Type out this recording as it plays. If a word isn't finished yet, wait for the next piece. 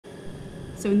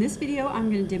So in this video, I'm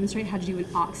going to demonstrate how to do an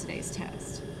oxidase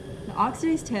test. The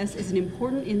oxidase test is an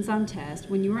important enzyme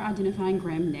test when you are identifying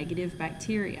gram-negative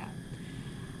bacteria.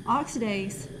 The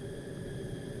oxidase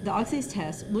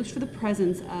test looks for the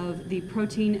presence of the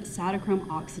protein cytochrome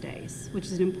oxidase, which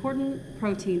is an important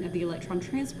protein of the electron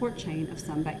transport chain of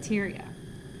some bacteria.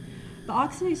 The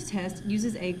oxidase test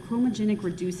uses a chromogenic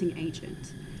reducing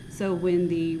agent. So when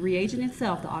the reagent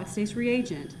itself, the oxidase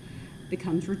reagent,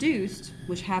 becomes reduced,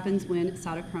 which happens when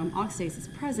cytochrome oxidase is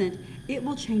present, it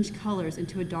will change colors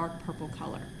into a dark purple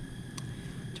color.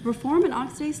 To perform an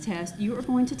oxidase test, you are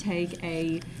going to take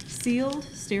a sealed,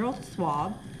 sterile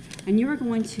swab, and you are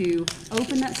going to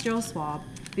open that sterile swab,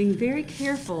 being very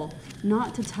careful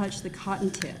not to touch the cotton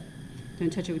tip.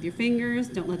 Don't touch it with your fingers,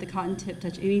 don't let the cotton tip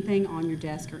touch anything on your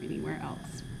desk or anywhere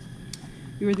else.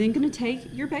 You are then going to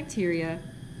take your bacteria,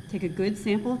 take a good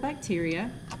sample of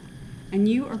bacteria, and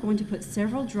you are going to put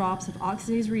several drops of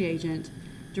oxidase reagent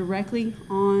directly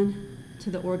on to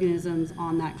the organisms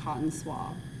on that cotton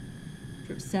swab.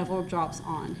 Drip several drops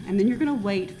on, and then you're going to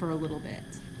wait for a little bit.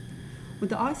 With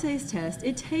the oxidase test,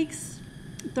 it takes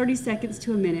 30 seconds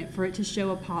to a minute for it to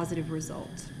show a positive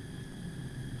result.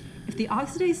 If the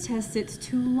oxidase test sits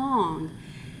too long,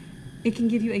 it can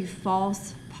give you a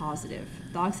false positive.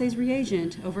 The oxidase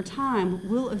reagent, over time,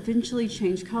 will eventually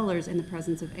change colors in the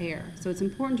presence of air, so it's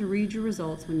important to read your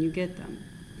results when you get them.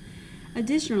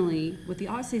 Additionally, with the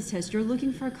oxidase test, you're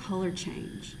looking for a color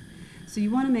change. So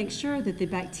you want to make sure that the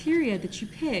bacteria that you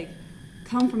pick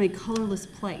come from a colorless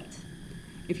plate.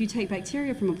 If you take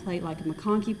bacteria from a plate like a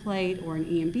McConkey plate or an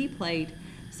EMB plate,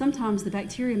 sometimes the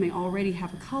bacteria may already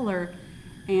have a color,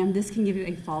 and this can give you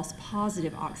a false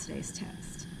positive oxidase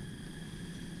test.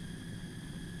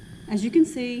 As you can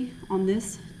see on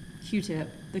this Q-tip,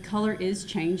 the color is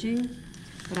changing,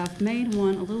 but I've made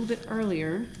one a little bit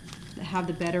earlier that have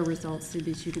the better results so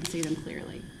that you can see them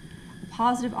clearly. A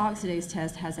positive oxidase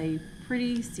test has a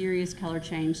pretty serious color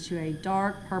change to a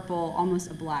dark purple, almost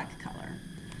a black color.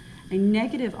 A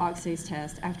negative oxidase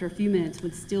test after a few minutes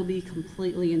would still be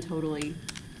completely and totally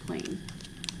clean.